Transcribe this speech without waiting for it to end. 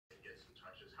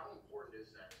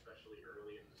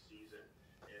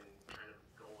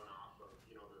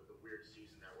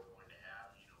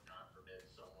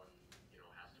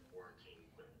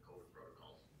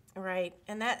Right,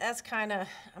 and that's kind of,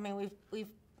 I mean, we've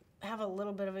have a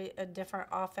little bit of a different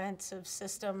offensive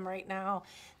system right now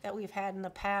that we've had in the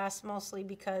past, mostly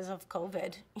because of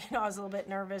COVID. I was a little bit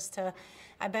nervous to.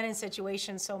 I've been in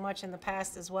situations so much in the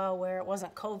past as well where it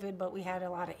wasn't COVID, but we had a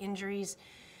lot of injuries,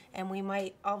 and we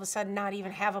might all of a sudden not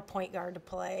even have a point guard to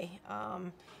play.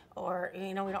 Or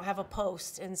we don't have a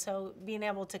post, and so being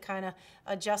able to kind of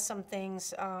adjust some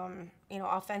things,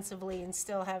 offensively, and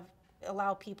still have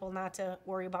allow people not to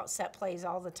worry about set plays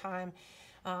all the time.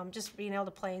 Just being able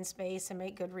to play in space and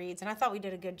make good reads. And I thought we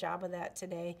did a good job of that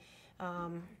today.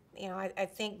 I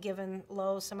think giving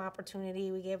Lowe some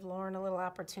opportunity, we gave Lauren a little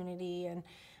opportunity. And,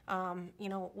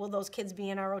 will those kids be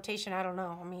in our rotation? I don't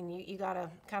know. I mean, you got to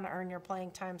kind of earn your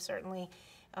playing time, certainly.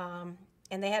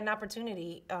 And they had an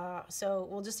opportunity. So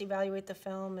we'll just evaluate the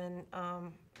film and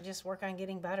just work on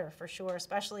getting better for sure.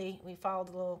 Especially we fouled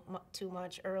a little too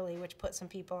much early, which put some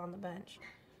people on the bench.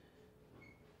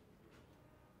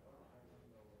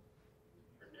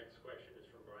 Our next question is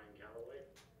from Brian Calloway.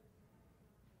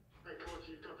 Hey, Coach,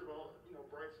 you talked about,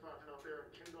 bright spots out there,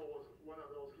 and Kendall was one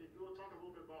of those. Can you talk a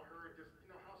little bit about her and just,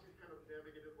 how she's kind of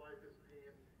navigated life as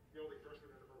being the only freshman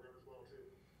in the program as well, too?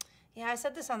 Yeah, I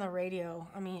said this on the radio.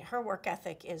 I mean, her work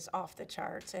ethic is off the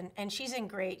charts, and she's in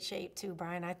great shape too,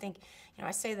 Brian. I think, I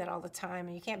say that all the time.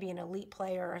 You can't be an elite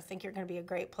player or think you're going to be a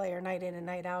great player night in and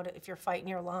night out if you're fighting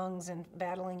your lungs and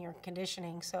battling your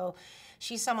conditioning. So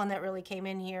she's someone that really came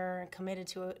in here and committed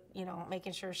to it,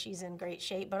 making sure she's in great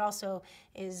shape, but also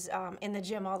is in the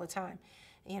gym all the time.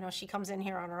 She comes in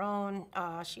here on her own.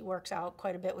 She works out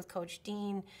quite a bit with Coach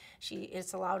Dean.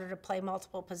 It's allowed her to play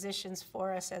multiple positions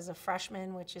for us as a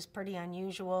freshman, which is pretty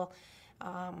unusual.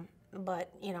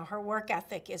 But her work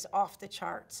ethic is off the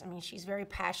charts. I mean, she's very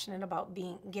passionate about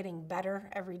getting better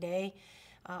every day.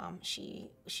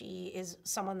 She is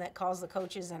someone that calls the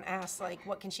coaches and asks, like,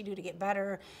 what can she do to get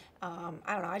better? I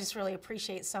don't know. I just really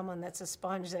appreciate someone that's a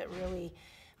sponge that really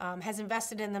has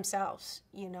invested in themselves.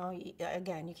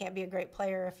 Again, you can't be a great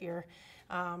player if you're,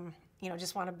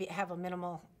 just want to have a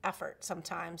minimal effort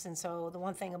sometimes. And so the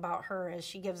one thing about her is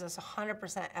she gives us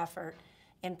 100% effort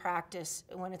in practice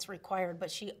when it's required,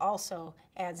 but she also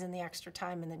adds in the extra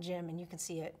time in the gym, and you can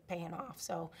see it paying off.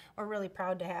 So we're really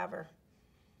proud to have her.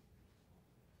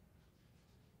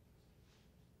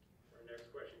 Our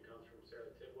next question comes from Sarah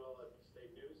Tidwell at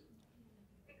State News.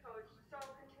 Hey, Coach. So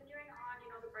continuing on,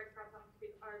 the bright spots on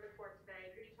the court today,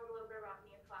 could you talk a little bit about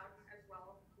Nia Cloud as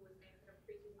well, who was named for the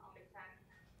preseason All-Big Ten,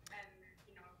 and,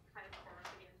 kind of score us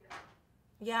again today?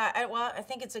 Yeah, I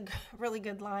think it's a really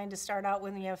good line to start out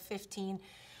when you have 15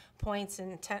 points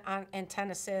and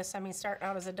 10 assists. I mean, starting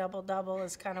out as a double-double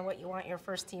is kind of what you want your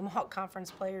first-team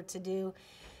all-conference player to do.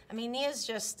 I mean, Nia's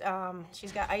just,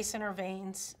 she's got ice in her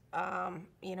veins.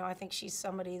 I think she's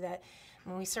somebody that,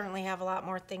 we certainly have a lot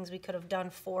more things we could have done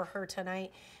for her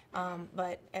tonight.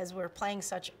 But as we're playing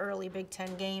such early Big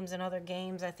Ten games and other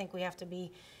games, I think we have to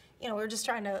be, we're just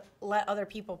trying to let other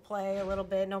people play a little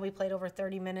bit. Nobody played over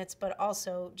 30 minutes, but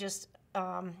also just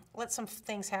let some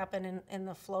things happen in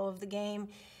the flow of the game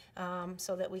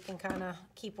so that we can kind of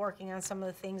keep working on some of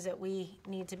the things that we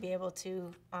need to be able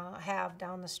to have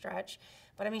down the stretch.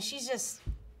 But, I mean, she's just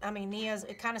 – Nia's,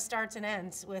 it kind of starts and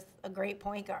ends with a great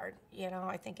point guard.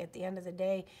 I think at the end of the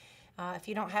day, if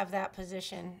you don't have that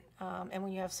position, and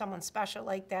when you have someone special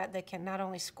like that that can not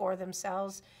only score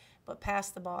themselves but pass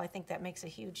the ball, I think that makes a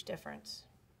huge difference.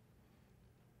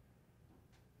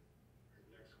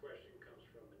 Next question comes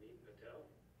from Manit Patel.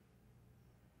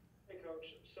 Hey,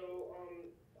 Coach. So,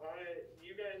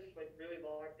 you guys really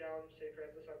locked down St.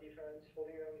 Francis on defense,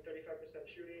 holding them 35%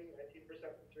 shooting, 19%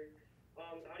 from three.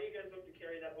 How do you guys look to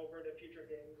carry that over to future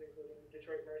games, including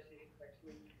Detroit Mercy next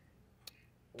week?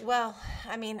 Well,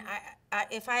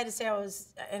 if I had to say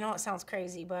I know it sounds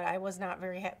crazy, but I was not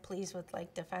very pleased with,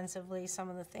 defensively, some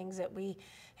of the things that we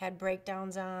had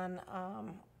breakdowns on,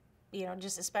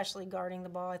 just especially guarding the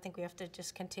ball. I think we have to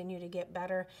just continue to get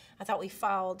better. I thought we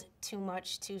fouled too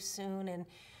much too soon, and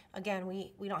again,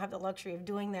 we don't have the luxury of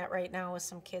doing that right now with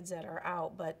some kids that are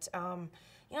out, but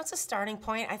it's a starting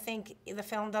point. I think the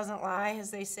film doesn't lie,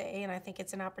 as they say, and I think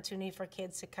it's an opportunity for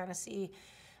kids to kind of see,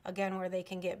 again, where they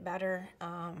can get better.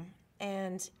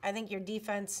 And I think your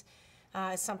defense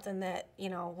is something that,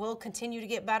 will continue to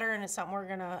get better, and it's something we're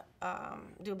going to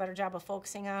do a better job of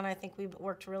focusing on. I think we've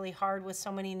worked really hard with so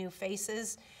many new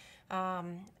faces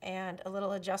and a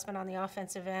little adjustment on the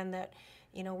offensive end that,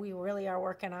 we really are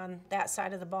working on that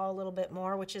side of the ball a little bit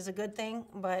more, which is a good thing,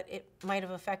 but it might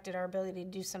have affected our ability to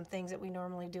do some things that we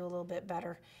normally do a little bit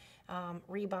better.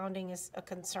 Rebounding is a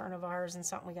concern of ours and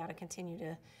something we got to continue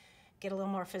to get a little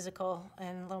more physical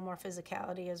and a little more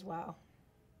physicality as well.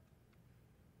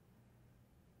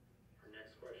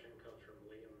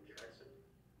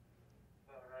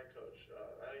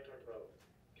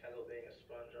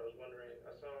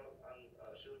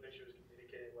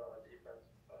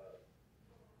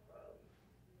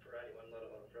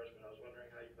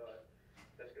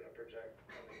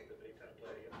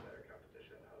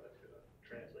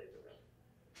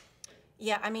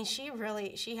 Yeah, I mean, she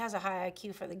has a high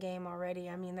IQ for the game already.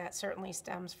 I mean, that certainly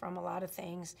stems from a lot of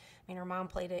things. I mean, her mom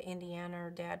played at Indiana,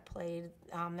 her dad played.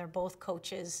 They're both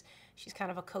coaches. She's kind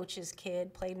of a coach's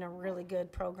kid, played in a really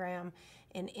good program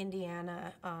in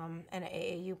Indiana, and an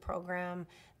AAU program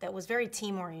that was very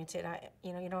team-oriented.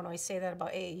 You don't always say that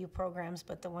about AAU programs,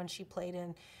 but the one she played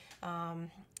in,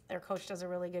 their coach does a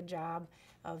really good job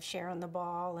of sharing the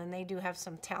ball, and they do have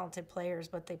some talented players,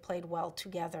 but they played well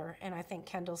together, and I think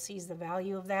Kendall sees the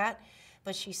value of that.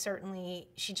 But she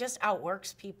just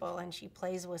outworks people, and she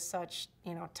plays with such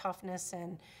toughness,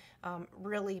 and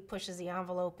really pushes the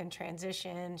envelope in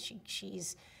transition.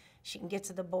 She can get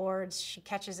to the boards. She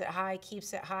catches it high,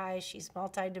 keeps it high. She's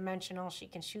multidimensional. She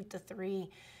can shoot the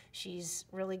three. She's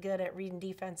really good at reading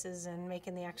defenses and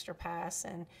making the extra pass.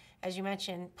 And as you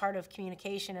mentioned, part of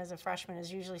communication as a freshman is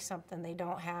usually something they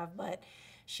don't have, but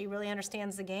she really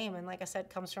understands the game. And like I said,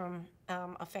 comes from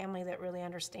a family that really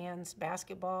understands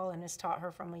basketball and has taught her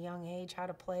from a young age how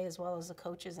to play, as well as the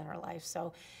coaches in her life.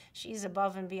 So she's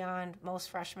above and beyond most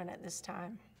freshmen at this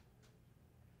time.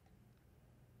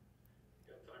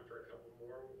 Got time for a couple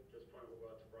more. At this point, we'll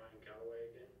go out to Brian Calloway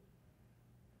again.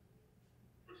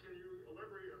 But can you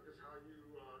elaborate on just how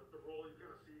the role you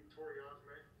kind of see Tori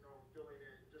Osme, filling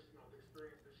in, just, the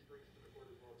experience that she brings to the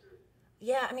court as well, too?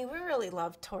 Yeah, I mean, we really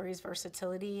love Tori's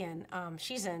versatility, and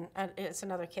it's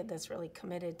another kid that's really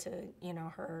committed to,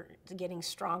 her to getting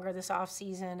stronger this off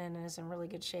season, and is in really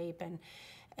good shape,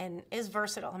 and is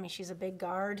versatile. I mean, she's a big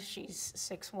guard. She's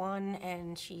 6'1",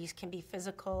 and she can be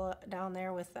physical down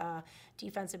there with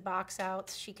defensive box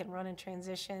outs. She can run in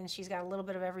transition. She's got a little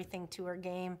bit of everything to her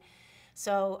game.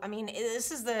 So, I mean,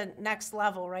 this is the next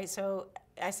level, right? So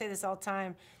I say this all the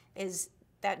time, is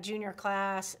that junior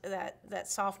class, that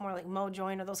sophomore, like Mo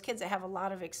Joyner, those kids that have a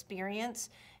lot of experience,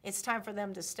 it's time for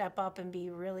them to step up and be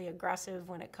really aggressive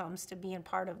when it comes to being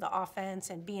part of the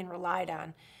offense and being relied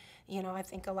on. I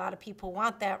think a lot of people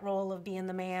want that role of being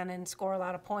the man and score a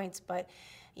lot of points, but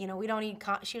we don't need.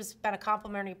 She's been a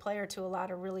complimentary player to a lot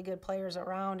of really good players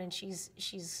around, and she's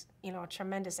a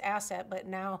tremendous asset. But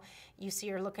now you see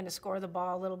her looking to score the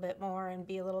ball a little bit more and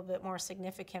be a little bit more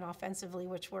significant offensively,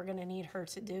 which we're going to need her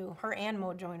to do. Her and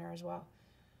Mo Joyner as well.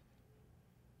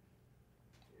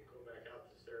 We'll go back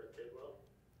out to Sarah Tidwell.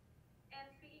 And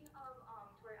speaking of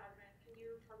Tori Osmond, can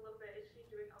you talk a little bit? Is she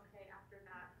doing okay after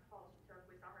that fall she took?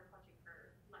 We saw her clutching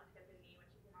her left hip and knee when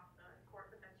she came off the court,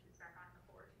 but then she was back on the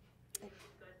court. Do you think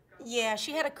she's good to go? Yeah,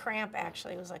 she had a cramp,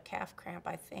 actually. It was a calf cramp,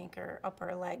 I think, or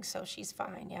upper leg, so she's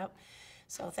fine, yep.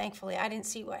 So thankfully, I didn't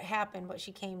see what happened, but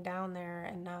she came down there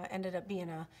and ended up being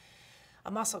a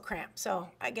muscle cramp. So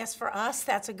I guess for us,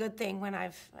 that's a good thing. When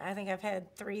I think I've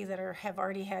had 3 that have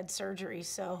already had surgery.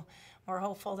 So we're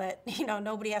hopeful that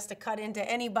nobody has to cut into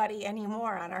anybody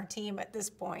anymore on our team at this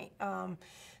point.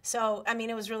 So I mean,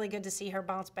 it was really good to see her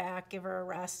bounce back, give her a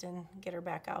rest, and get her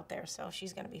back out there. So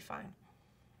she's going to be fine.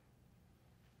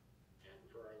 And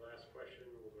for our last question,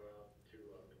 we'll go out to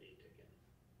Manit again.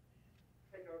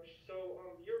 Hi, Coach. So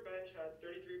your bench had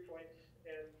 33 points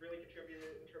and really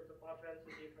contributed in terms of offense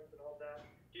and defense and all that.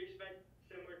 Do you expect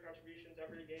similar contributions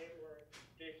every game, or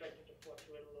do you expect it to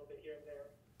fluctuate a little bit here and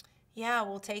there? Yeah,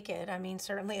 we'll take it. I mean,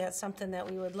 certainly that's something that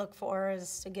we would look for,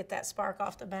 is to get that spark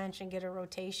off the bench and get a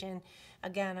rotation.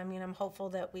 Again, I mean, I'm hopeful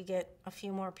that we get a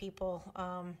few more people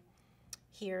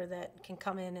here that can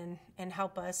come in and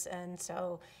help us. And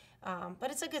so,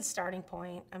 but it's a good starting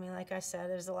point. I mean, like I said,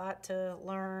 there's a lot to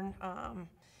learn.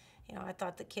 I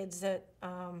thought the kids that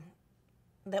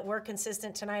were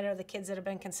consistent tonight are the kids that have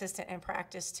been consistent in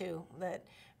practice too, that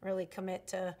really commit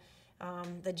to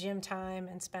the gym time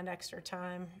and spend extra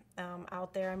time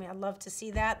out there. I mean, I'd love to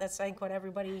see that. That's, I think, what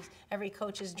every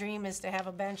coach's dream is, to have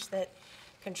a bench that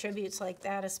contributes like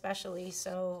that, especially.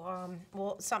 So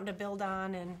something to build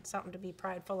on and something to be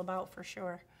prideful about for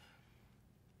sure.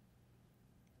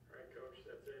 All right, Coach,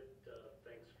 that's it.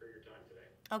 Thanks for your time today.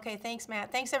 Okay, thanks,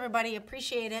 Matt. Thanks, everybody.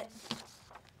 Appreciate it.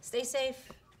 Stay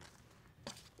safe.